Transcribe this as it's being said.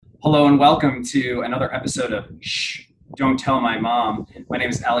Hello and welcome to another episode of Shh, Don't Tell My Mom. My name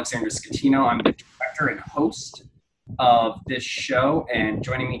is Alexander Scatino. I'm the director and host of this show, and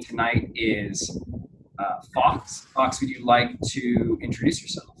joining me tonight is Fox. Fox, would you like to introduce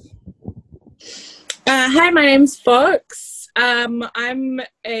yourself? Hi, my name's Fox. I'm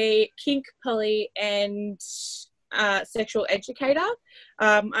a kink, poly, and sexual educator.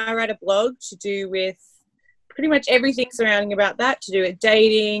 I write a blog to do with pretty much everything surrounding about that, to do with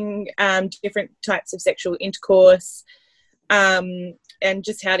dating, different types of sexual intercourse, and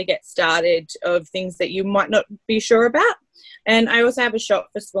just how to get started of things that you might not be sure about. And I also have a shop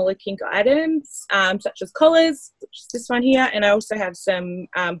for smaller kink items, such as collars, which is this one here, and I also have some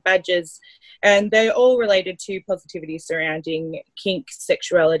badges, and they're all related to positivity surrounding kink,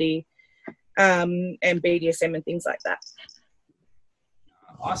 sexuality, and BDSM and things like that.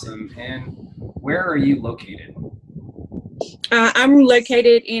 Awesome. And where are you located? I'm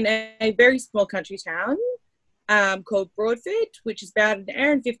located in a very small country town called Broadford, which is about an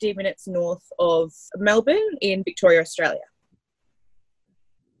hour and 15 minutes north of Melbourne in Victoria, Australia.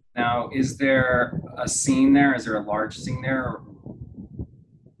 Now, is there a scene there? Is there a large scene there?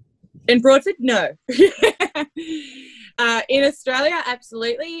 In Broadford? No. In Australia,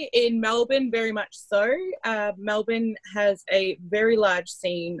 absolutely. In Melbourne, very much so. Melbourne has a very large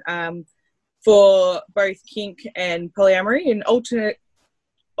scene for both kink and polyamory and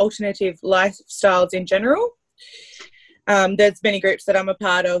alternative lifestyles in general. There's many groups that I'm a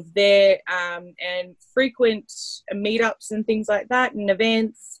part of there, and frequent meetups and things like that and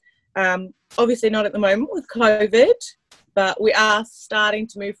events. Obviously not at the moment with COVID, but we are starting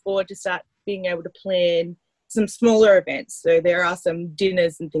to move forward to start being able to plan some smaller events. So there are some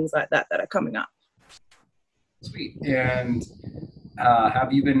dinners and things like that that are coming up. Sweet. And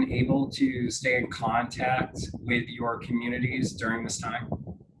have you been able to stay in contact with your communities during this time?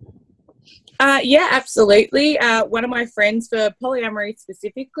 Yeah, absolutely. One of my friends, for polyamory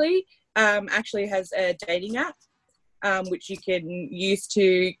specifically, actually has a dating app, which you can use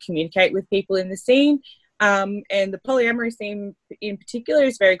to communicate with people in the scene. And the polyamory scene in particular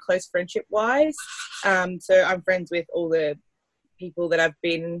is very close friendship-wise. So I'm friends with all the people that I've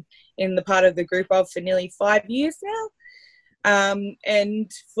been in the part of the group of for nearly 5 years now.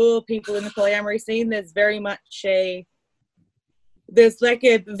 And for people in the polyamory scene, there's very much there's like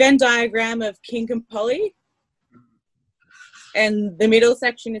a Venn diagram of kink and poly, and the middle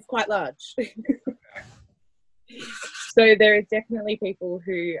section is quite large. So there are definitely people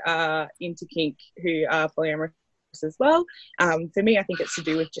who are into kink who are polyamorous as well. For me, I think it's to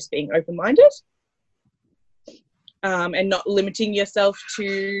do with just being open-minded, and not limiting yourself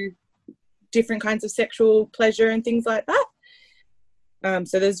to different kinds of sexual pleasure and things like that.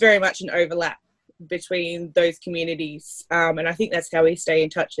 So there's very much an overlap between those communities. And I think that's how we stay in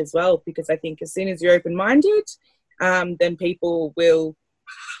touch as well, because I think as soon as you're open-minded, then people will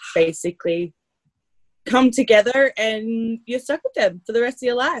basically come together and you're stuck with them for the rest of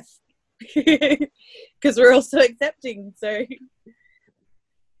your life, because we're all so accepting. So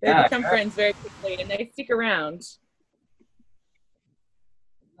they become friends very quickly and they stick around.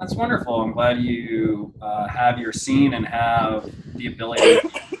 That's wonderful. I'm glad you have your scene and have the ability to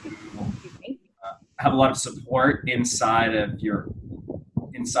have a lot of support inside of your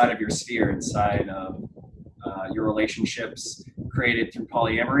sphere, inside of your relationships created through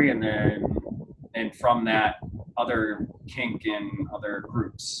polyamory, and from that, other kink and other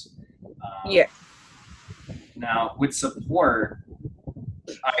groups. Yeah. Now, with support,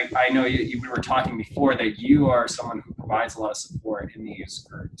 I know we were talking before that you are someone who provides a lot of support in these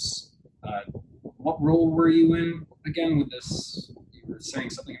groups. What role were you in again with this? You were saying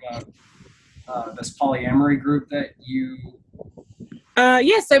something about this polyamory group that you...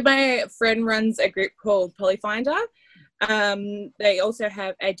 Yeah, so my friend runs a group called Polyfinder. They also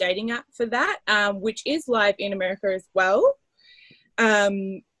have a dating app for that, which is live in America as well.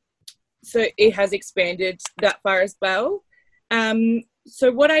 So it has expanded that far as well.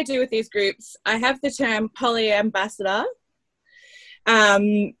 So what I do with these groups, I have the term poly ambassador,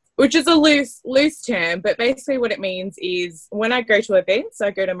 which is a loose term, but basically what it means is when I go to events,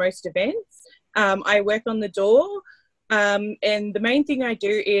 I go to most events, I work on the door, and the main thing I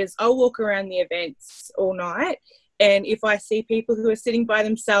do is I'll walk around the events all night. And if I see people who are sitting by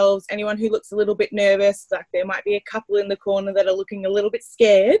themselves, anyone who looks a little bit nervous, like there might be a couple in the corner that are looking a little bit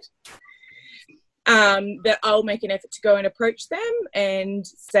scared, that I'll make an effort to go and approach them and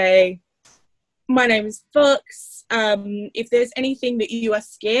say, my name is Fox. If there's anything that you are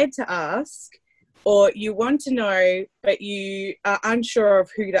scared to ask or you want to know but you are unsure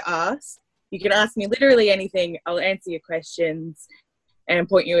of who to ask, you can ask me literally anything. I'll answer your questions. and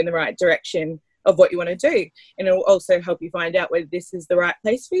point you in the right direction of what you want to do. And it will also help you find out whether this is the right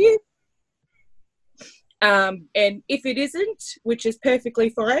place for you. And if it isn't, which is perfectly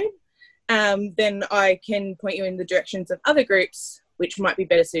fine, then I can point you in the directions of other groups which might be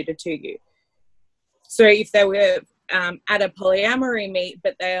better suited to you. So if they were at a polyamory meet,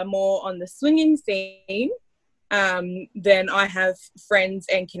 but they are more on the swinging scene, then I have friends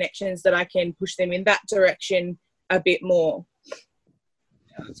and connections that I can push them in that direction a bit more.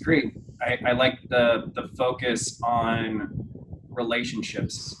 Yeah, that's great. I like the focus on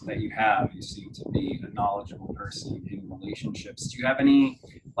relationships that you have. You seem to be a knowledgeable person in relationships. Do you have any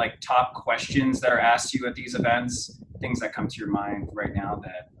like top questions that are asked you at these events? Things that come to your mind right now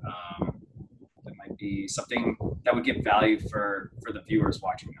that that might be something that would give value for the viewers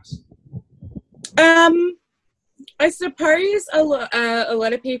watching this? I suppose a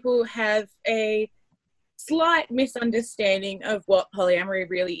lot of people have a slight misunderstanding of what polyamory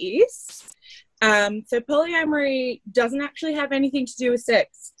really is. So polyamory doesn't actually have anything to do with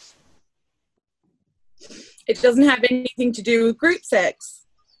sex. It doesn't have anything to do with group sex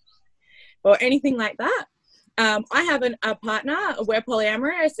or anything like that. I have a partner, we're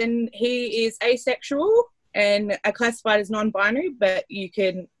polyamorous, and he is asexual and are classified as non-binary, but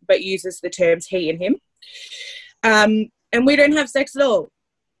uses the terms he and him. And we don't have sex at all.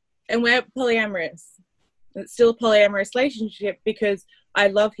 And we're polyamorous. It's still a polyamorous relationship because I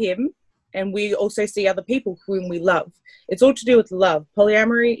love him and we also see other people whom we love. It's all to do with love.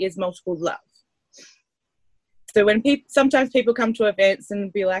 Polyamory is multiple love. So when sometimes people come to events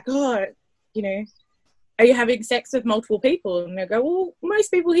and be like, oh, you know, are you having sex with multiple people? And they go, well,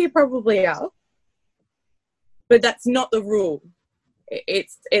 most people here probably are. But that's not the rule.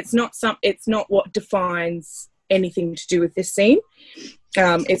 It's not what defines anything to do with this scene.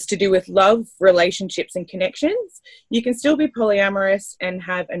 It's to do with love, relationships, and connections. You can still be polyamorous and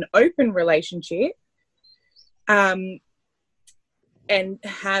have an open relationship, and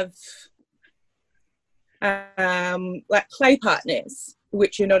have like play partners,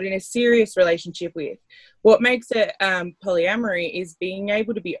 which you're not in a serious relationship with. What makes it polyamory is being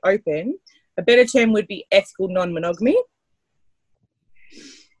able to be open. A better term would be ethical non-monogamy.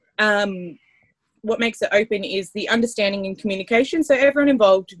 What makes it open is the understanding and communication, so everyone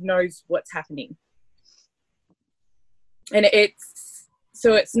involved knows what's happening. And it's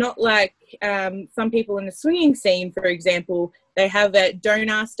not like some people in the swinging scene, for example, they have a don't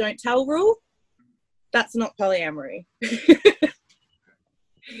ask, don't tell rule. That's not polyamory.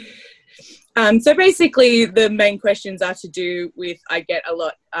 So basically the main questions are to do with, I get a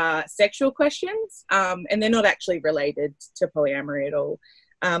lot sexual questions, and they're not actually related to polyamory at all.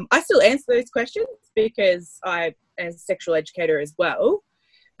 I still answer those questions because I am a sexual educator as well.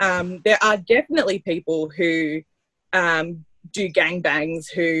 There are definitely people who do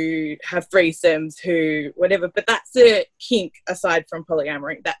gangbangs, who have threesomes, who whatever, but that's a kink aside from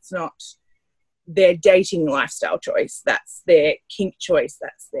polyamory. That's not their dating lifestyle choice. That's their kink choice.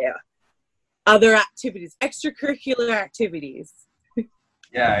 That's their other activities, extracurricular activities.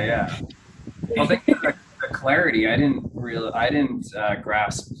 Yeah. Well, thank you for the clarity. I didn't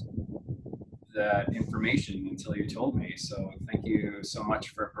grasp that information until you told me. So thank you so much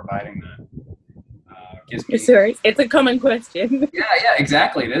for providing that. Sorry, it's a common question. Yeah,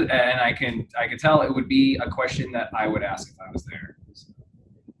 exactly. And I can tell it would be a question that I would ask if I was there. So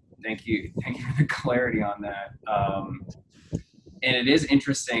thank you for the clarity on that. And it is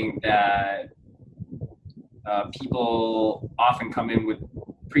interesting that people often come in with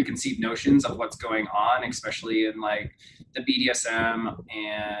preconceived notions of what's going on, especially in like the BDSM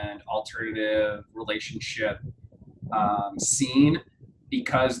and alternative relationship scene,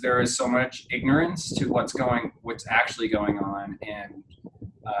 because there is so much ignorance to what's actually going on. And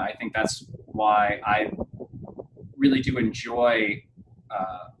I think that's why I really do enjoy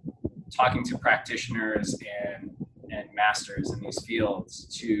talking to practitioners and masters in these fields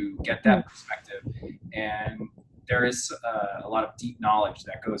to get that perspective. And there is a lot of deep knowledge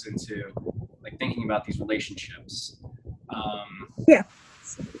that goes into like thinking about these relationships. Yeah.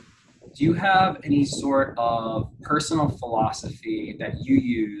 Do you have any sort of personal philosophy that you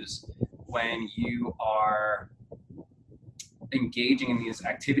use when you are engaging in these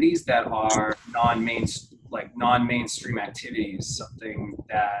activities that are non-mainstream activities, something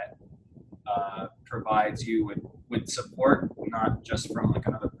that provides you with support, not just from like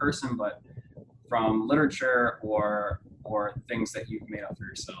another person, but from literature or things that you've made up for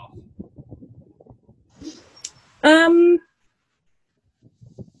yourself?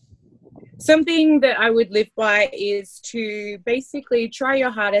 Something that I would live by is to basically try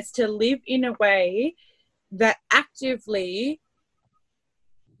your hardest to live in a way that actively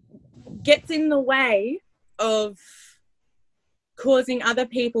gets in the way of causing other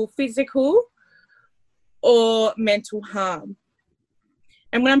people physical or mental harm.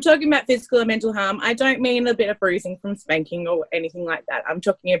 And when I'm talking about physical or mental harm, I don't mean a bit of bruising from spanking or anything like that. I'm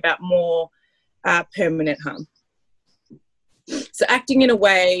talking about more permanent harm. So acting in a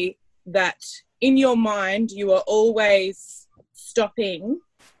way that in your mind you are always stopping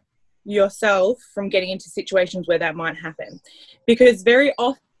yourself from getting into situations where that might happen. Because very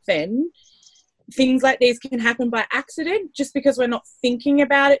often things like these can happen by accident just because we're not thinking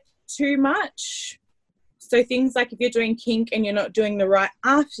about it too much. So things like if you're doing kink and you're not doing the right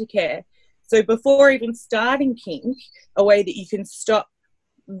aftercare. So before even starting kink, a way that you can stop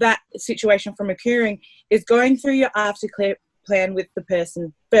that situation from occurring is going through your aftercare plan with the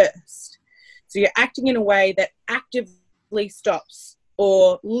person first. So you're acting in a way that actively stops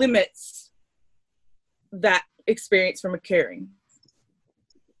or limits that experience from occurring.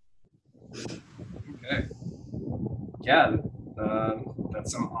 Okay. Yeah,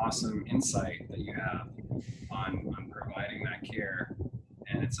 that's some awesome insight that you have on providing that care.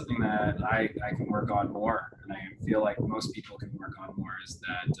 And it's something that I can work on more, and I feel like most people can work on more, is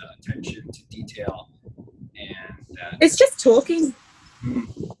that attention to detail. And that it's just talking.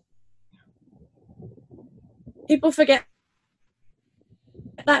 People forget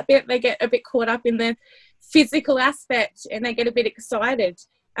that bit. They get a bit caught up in the physical aspect and they get a bit excited.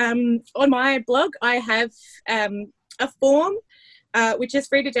 On my blog, I have a form which is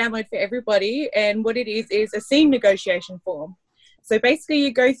free to download for everybody. And what it is a scene negotiation form. So basically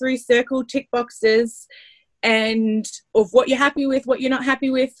you go through circle tick boxes and of what you're happy with, what you're not happy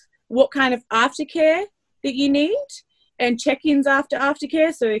with, what kind of aftercare that you need, and check-ins after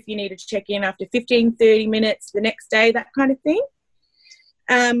aftercare. So if you need to check in after 15, 30 minutes the next day, that kind of thing.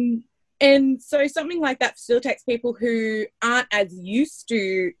 And so something like that facilitates people who aren't as used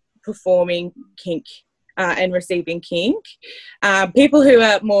to performing kink and receiving kink. People who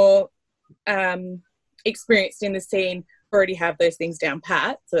are more experienced in the scene already have those things down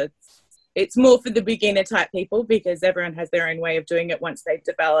pat. So it's more for the beginner type people, because everyone has their own way of doing it once they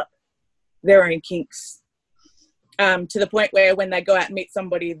develop their own kinks. To the point where when they go out and meet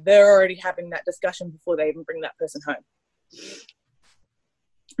somebody, they're already having that discussion before they even bring that person home.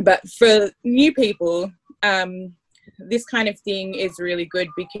 But for new people, this kind of thing is really good,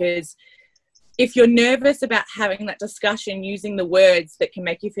 because if you're nervous about having that discussion using the words that can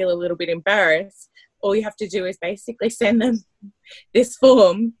make you feel a little bit embarrassed, all you have to do is basically send them this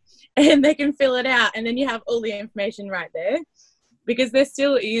form and they can fill it out, and then you have all the information right there. Because there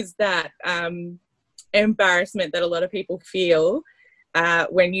still is that embarrassment that a lot of people feel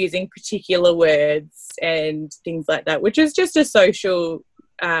when using particular words and things like that, which is just a social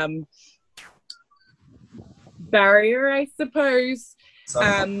barrier, I suppose.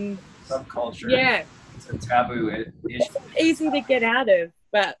 Subculture. Yeah. It's a taboo issue. It's easy to get out of,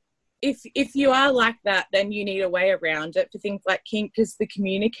 but if you are like that, then you need a way around it for things like kink, because the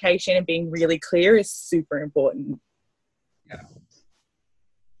communication and being really clear is super important. Yeah.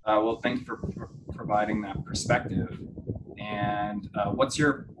 Well, thank you for providing that perspective. And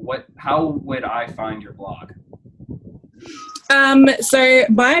how would I find your blog? So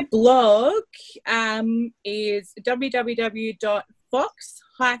my blog is www.hacks,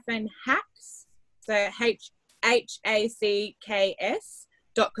 so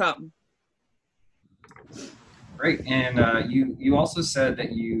HACKS.com. Great. And you also said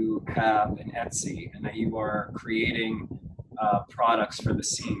that you have an Etsy and that you are creating products for the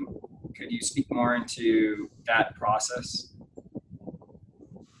scene. Could you speak more into that process?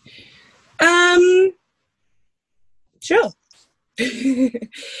 Sure.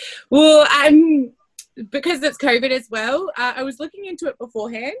 Well, because it's COVID as well, I was looking into it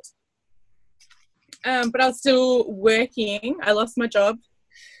beforehand, but I was still working. I lost my job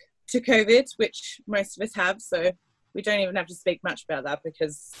to COVID, which most of us have, so we don't even have to speak much about that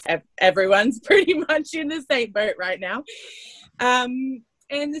because everyone's pretty much in the same boat right now. And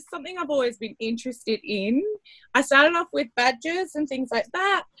it's something I've always been interested in. I started off with badges and things like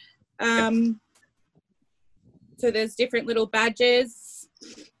that. So there's different little badges,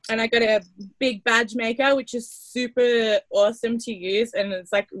 and I got a big badge maker, which is super awesome to use, and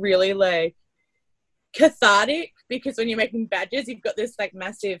it's like really like cathartic, because when you're making badges, you've got this like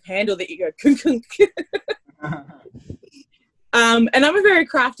massive handle that you go kunk kunk. And I'm a very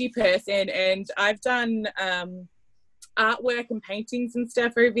crafty person, and I've done artwork and paintings and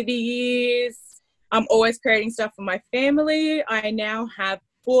stuff over the years. I'm always creating stuff for my family. I now have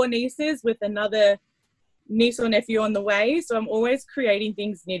 4 nieces with another niece or nephew on the way, so I'm always creating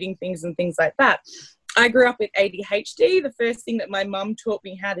things, knitting things and things like that. I grew up with ADHD. The first thing that my mum taught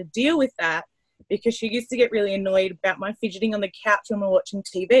me how to deal with that, because she used to get really annoyed about my fidgeting on the couch when we're watching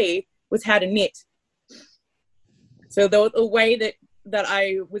TV, was how to knit. So the way that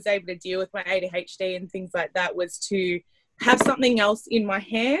I was able to deal with my ADHD and things like that was to have something else in my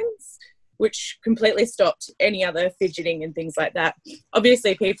hands, which completely stopped any other fidgeting and things like that.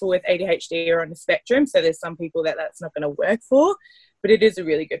 Obviously, people with ADHD are on a spectrum, so there's some people that that's not going to work for, but it is a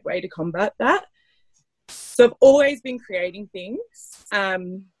really good way to combat that. So I've always been creating things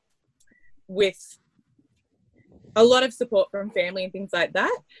with a lot of support from family and things like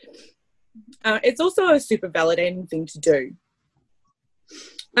that. It's also a super validating thing to do.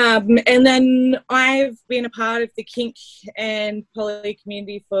 And then I've been a part of the kink and poly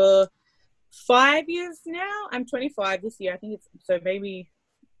community for 5 years now. I'm 25 this year. I think it's, so maybe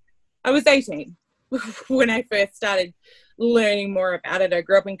I was 18 when I first started learning more about it. I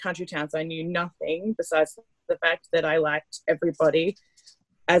grew up in country town, so I knew nothing besides the fact that I liked everybody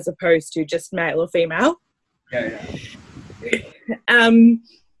as opposed to just male or female. Yeah.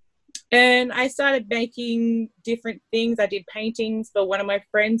 And I started making different things. I did paintings for one of my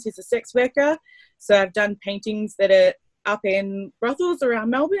friends who's a sex worker. So I've done paintings that are up in brothels around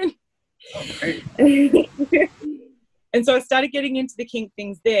Melbourne. Oh, great. And so I started getting into the kink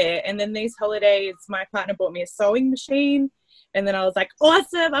things there. And then these holidays, my partner bought me a sewing machine. And then I was like,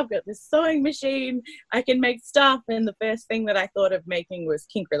 awesome, I've got this sewing machine. I can make stuff. And the first thing that I thought of making was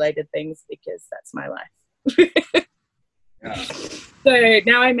kink-related things, because that's my life. Yeah. So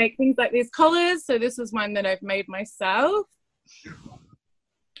now I make things like these collars. So this is one that I've made myself.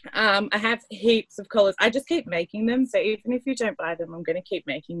 I have heaps of collars. I just keep making them. So even if you don't buy them, I'm going to keep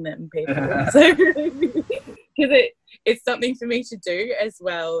making them, people. So, because it's something for me to do as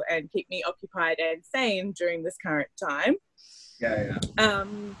well and keep me occupied and sane during this current time. Yeah. So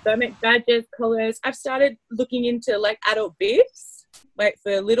I make badges, collars. I've started looking into like adult bibs, like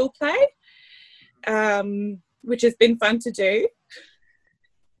for little play, which has been fun to do.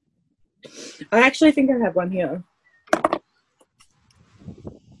 I actually think I have one here.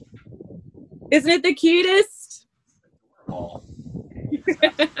 Isn't it the cutest? Oh.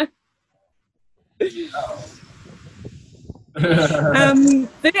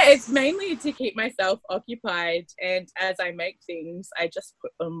 But yeah, it's mainly to keep myself occupied, and as I make things, I just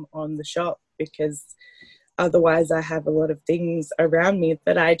put them on the shop, because otherwise I have a lot of things around me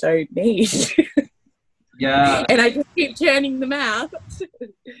that I don't need. Yeah. And I just keep churning them out.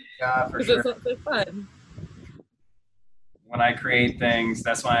 Yeah, for because sure. it's not so fun. When I create things,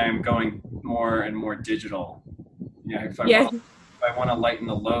 that's why I'm going more and more digital. Yeah, if I want to lighten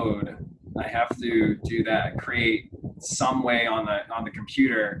the load, I have to do that. Create some way on the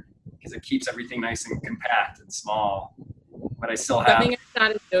computer, because it keeps everything nice and compact and small. But I still have. Something I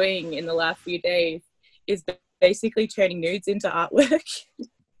started doing in the last few days is basically turning nudes into artwork.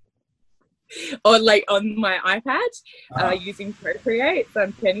 Or like on my iPad, using Procreate. So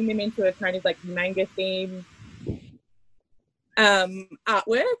I'm turning them into a kind of like manga theme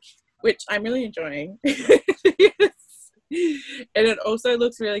artwork, which I'm really enjoying. Yes. And it also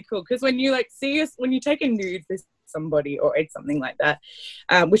looks really cool, because when you like when you take a nude with somebody or something like that,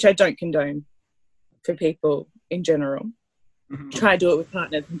 which I don't condone for people in general, try to do it with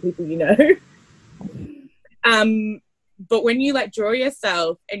partners and people you know. But when you like draw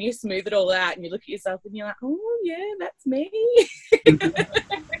yourself and you smooth it all out and you look at yourself and you're like, oh yeah, that's me.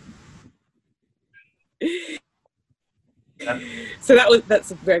 So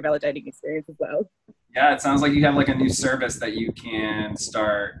that's a very validating experience as well. Yeah, it sounds like you have like a new service that you can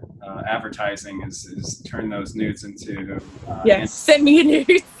start advertising, is turn those nudes into send me your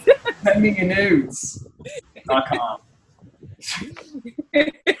nudes. Send me your nudes.com.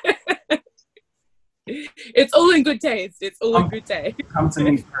 It's all in good taste. It's all in good taste. Come to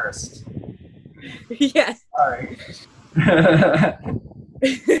me first. Yes. Sorry.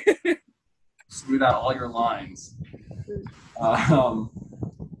 Smooth out all your lines. Well,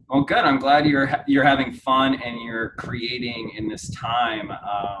 good. I'm glad you're having fun and you're creating in this time.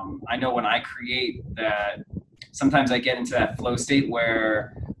 I know when I create that, sometimes I get into that flow state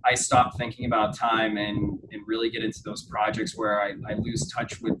where I stop thinking about time and really get into those projects where I lose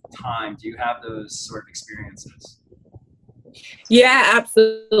touch with time. Do you have those sort of experiences? Yeah,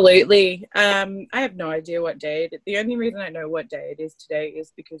 absolutely. I have no idea what day it is. The only reason I know what day it is today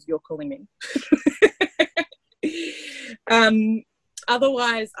is because you're calling me.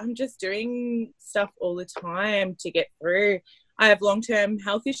 Otherwise, I'm just doing stuff all the time to get through. I have long-term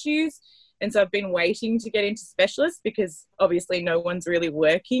health issues, and so I've been waiting to get into specialists, because obviously no one's really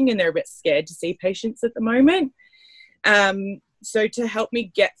working and they're a bit scared to see patients at the moment. So to help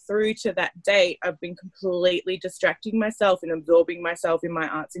me get through to that date, I've been completely distracting myself and absorbing myself in my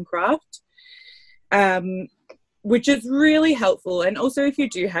arts and craft, which is really helpful. And also, if you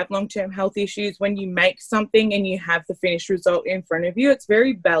do have long-term health issues, when you make something and you have the finished result in front of you, it's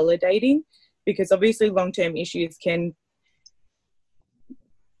very validating, because obviously long-term issues can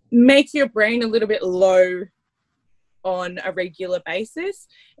make your brain a little bit low on a regular basis.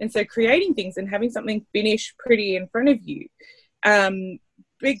 And so creating things and having something finished pretty in front of you,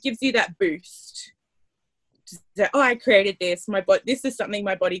 it gives you that boost to say, oh, I created this, this is something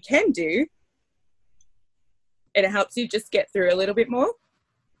my body can do. And it helps you just get through a little bit more.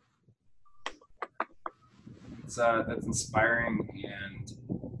 That's inspiring, and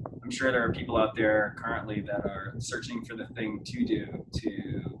I'm sure there are people out there currently that are searching for the thing to do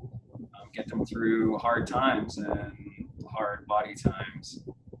to get them through hard times and hard body times.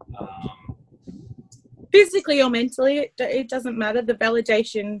 Physically or mentally, it doesn't matter. The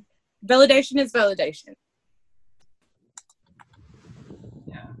validation is validation.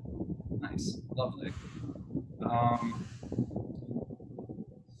 Yeah, nice, lovely.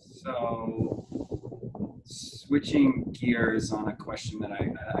 So switching gears on a question that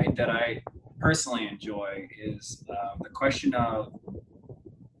I personally enjoy is the question of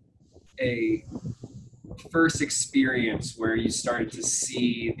a first experience where you started to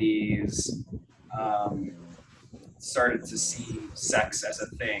see sex as a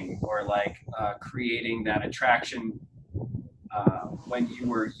thing, or like creating that attraction when you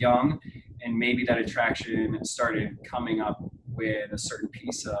were young, and maybe that attraction started coming up with a certain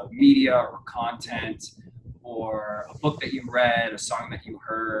piece of media or content, or a book that you read, a song that you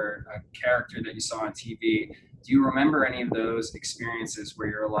heard, a character that you saw on TV. Do you remember any of those experiences where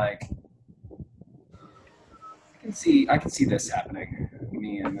you're like, I can see this happening,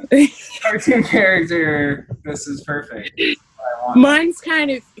 me and the cartoon character, this is perfect. Mine's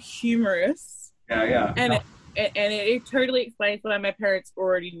kind of humorous. Yeah. And it totally explains why my parents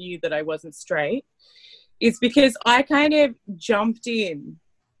already knew that I wasn't straight. It's because I kind of jumped in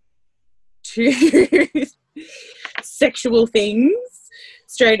to sexual things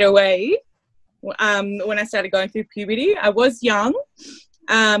straight away when I started going through puberty. I was young.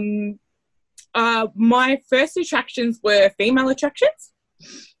 My first attractions were female attractions,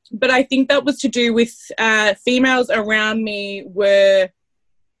 but I think that was to do with females around me were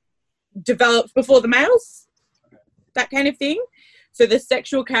developed before the males, that kind of thing. So the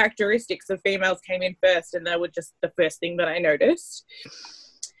sexual characteristics of females came in first, and they were just the first thing that I noticed.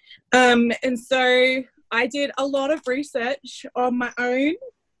 And so I did a lot of research on my own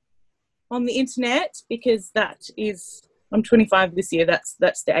on the internet, because I'm 25 this year. That's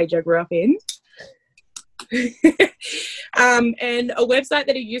the age I grew up in. And a website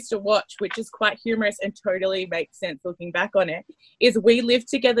that I used to watch, which is quite humorous and totally makes sense looking back on it, is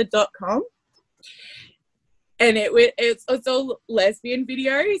welivetogether.com. And it's all lesbian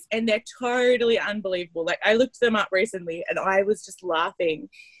videos, and they're totally unbelievable. Like, I looked them up recently and I was just laughing,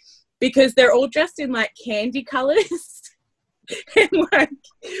 because they're all dressed in like candy colors and like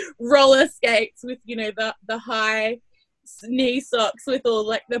roller skates with, the high knee socks with all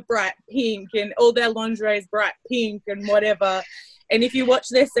like the bright pink, and all their lingerie is bright pink and whatever. And if you watch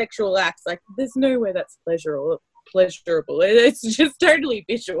their sexual acts, like, there's no way that's pleasurable. It's just totally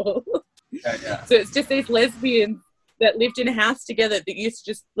visual. Yeah. So it's just these lesbians that lived in a house together that used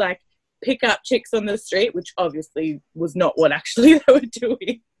to just like pick up chicks on the street, which obviously was not what actually they were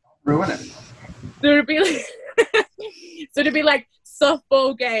doing. Ruin it. So it'd be like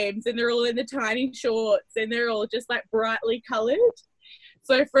softball games, and they're all in the tiny shorts, and they're all just like brightly coloured.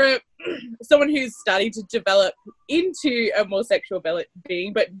 So for someone who's starting to develop into a more sexual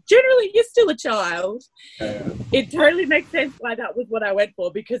being, but generally you're still a child, it totally makes sense why that was what I went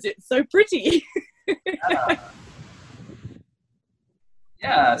for, because it's so pretty.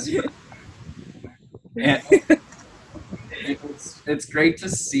 Yeah. And it's great to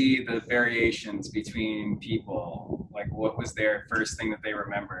see the variations between people, like what was their first thing that they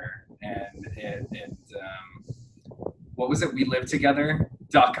remember, and what was it?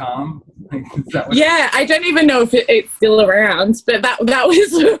 welivetogether.com. Like, I don't even know if it's still around, but that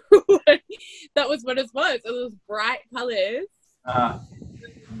was that was what it was. It was bright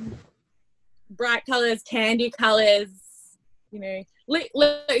colors, candy colors.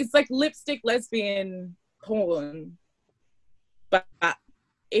 It's like lipstick lesbian porn. But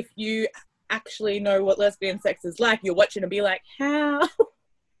if you actually know what lesbian sex is like, you're watching and be like, how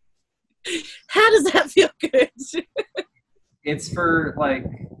does that feel good? It's for like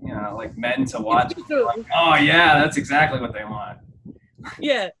men to watch. Like, oh yeah, that's exactly what they want.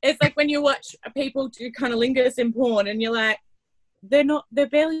 Yeah, it's like when you watch people do cunnilingus in porn, and you're like, they're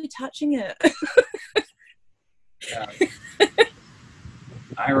barely touching it. Yeah.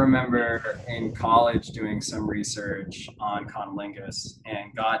 I remember in college doing some research on conlingus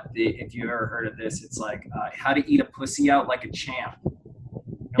and got if you ever heard of this, it's like how to eat a pussy out like a champ.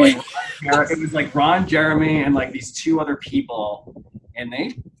 And like it was like Ron Jeremy and like these two other people, and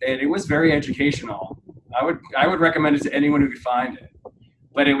it was very educational. I would recommend it to anyone who could find it.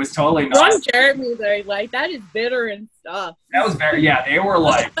 But it was totally not. Ron Jeremy, though, like, that is bitter and stuff. That was very, yeah, they were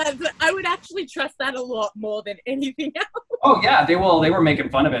like. I would actually trust that a lot more than anything else. Oh, yeah, they were making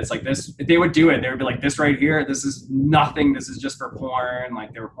fun of it. It's like this, they would do it. They would be like, this right here, this is nothing. This is just for porn.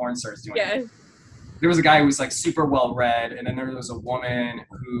 Like, they were porn stars doing it. There was a guy who was like super well read, and then there was a woman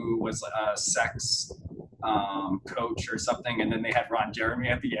who was a sex coach or something, and then they had Ron Jeremy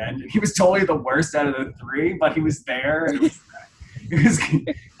at the end, and he was totally the worst out of the three, but he was there, and it was you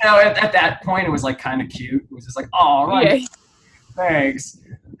know, at that point, it was like kind of cute. It was just like, oh, Ron, yeah. Thanks.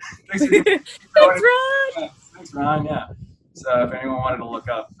 Thanks, Ron. Yeah, thanks, Ron. Yeah. So if anyone wanted to look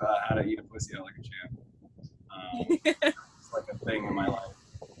up how to eat a pussy out like a champ, it's like a thing in my life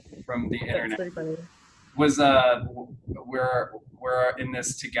from the internet. That's pretty funny. Was we're in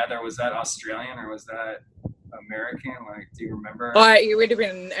this together? Was that Australian or was that American? Like, do you remember? Oh, it would have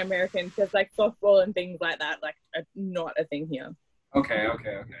been American because like softball and things like that, like, are not a thing here. Okay.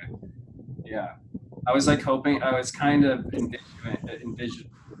 Yeah, I was like hoping. I was kind of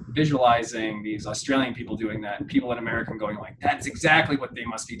visualizing these Australian people doing that, and people in America going like, "That's exactly what they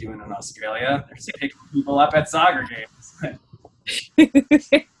must be doing in Australia. They're just picking people up at soccer games."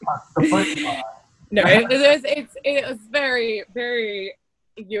 No, it was very, very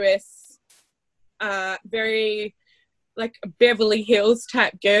US, very like Beverly Hills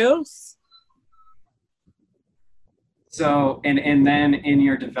type girls. So, and then in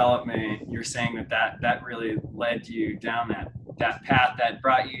your development, you're saying that really led you down that path that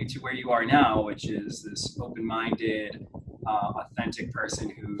brought you to where you are now, which is this open-minded, authentic person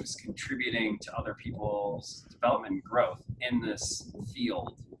who's contributing to other people's development and growth in this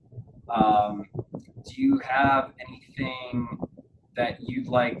field. Do you have anything that you'd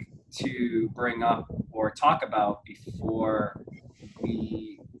like to bring up or talk about before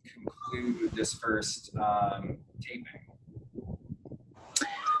we conclude this first taping?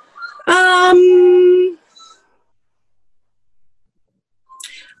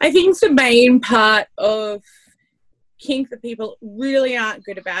 I think the main part of kink that people really aren't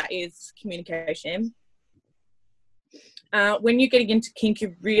good about is communication. When you're getting into kink,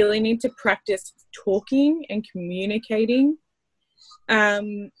 you really need to practice talking and communicating,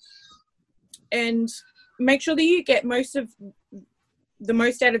 and make sure that you get the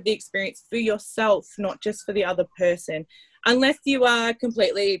most out of the experience for yourself, not just for the other person, unless you are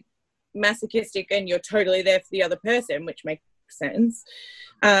completely masochistic and you're totally there for the other person, which makes sense.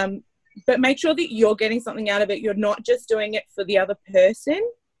 But make sure that you're getting something out of it. You're not just doing it for the other person.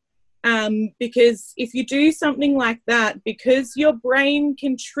 Because if you do something like that, because your brain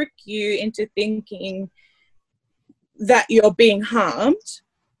can trick you into thinking that you're being harmed,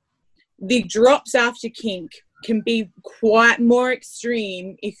 the drops after kink can be quite more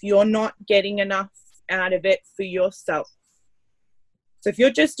extreme if you're not getting enough out of it for yourself. So if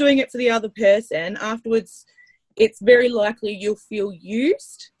you're just doing it for the other person, afterwards, it's very likely you'll feel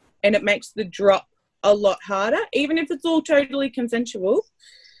used, and it makes the drop a lot harder, even if it's all totally consensual.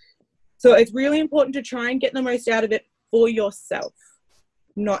 So it's really important to try and get the most out of it for yourself,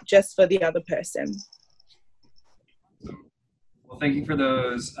 not just for the other person. Well, thank you for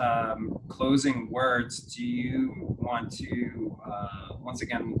those closing words. Do you want to, once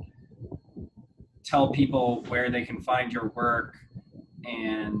again, tell people where they can find your work,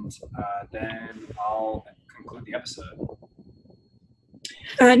 and then I'll conclude the episode.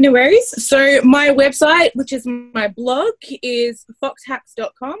 No worries. So my website, which is my blog, is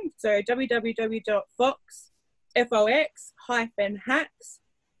foxhacks.com. So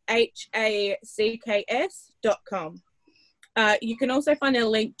www.fox-hacks.com. You can also find a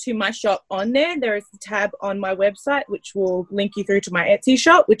link to my shop on there. There is a tab on my website which will link you through to my Etsy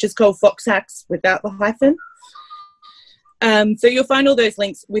shop, which is called Fox Hacks without the hyphen. So you'll find all those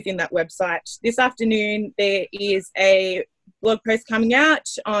links within that website. This afternoon there is a blog post coming out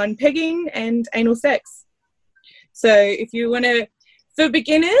on pegging and anal sex. So if you want to, for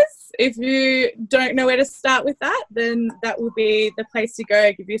beginners, if you don't know where to start with that, then that will be the place to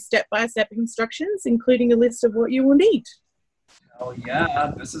go. Give you step-by-step instructions, including a list of what you will need. Oh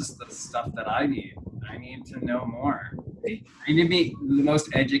yeah, this is the stuff that I need. I need to know more. I need to be the most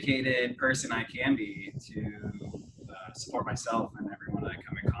educated person I can be to support myself and everyone I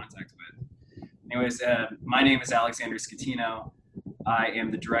come in contact with. Anyways, my name is Alexander Scatino. I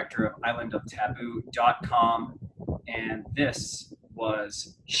am the director of islandoftaboo.com, and this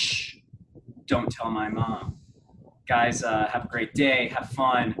was Shh, Don't Tell My Mom. Guys, have a great day, have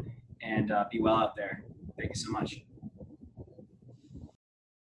fun, and be well out there. Thank you so much.